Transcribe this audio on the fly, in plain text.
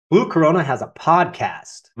Blue Corona has a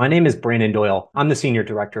podcast. My name is Brandon Doyle. I'm the Senior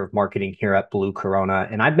Director of Marketing here at Blue Corona,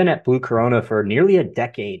 and I've been at Blue Corona for nearly a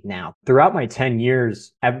decade now. Throughout my 10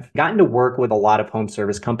 years, I've gotten to work with a lot of home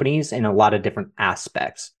service companies in a lot of different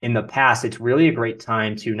aspects. In the past, it's really a great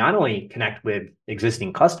time to not only connect with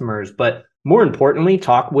existing customers, but more importantly,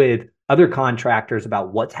 talk with other contractors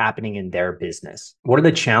about what's happening in their business. What are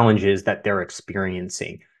the challenges that they're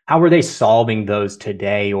experiencing? How are they solving those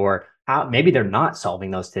today? Or how maybe they're not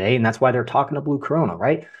solving those today, and that's why they're talking to Blue Corona,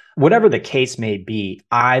 right? Whatever the case may be,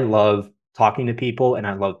 I love talking to people and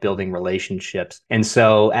I love building relationships. And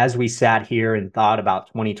so as we sat here and thought about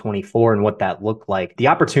 2024 and what that looked like, the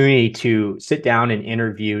opportunity to sit down and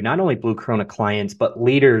interview not only Blue Corona clients, but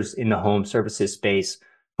leaders in the home services space,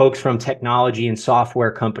 folks from technology and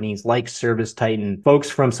software companies like Service Titan, folks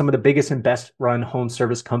from some of the biggest and best run home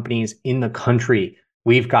service companies in the country,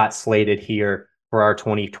 we've got slated here for our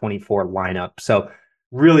 2024 lineup. So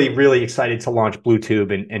really, really excited to launch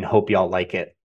BlueTube and hope y'all like it.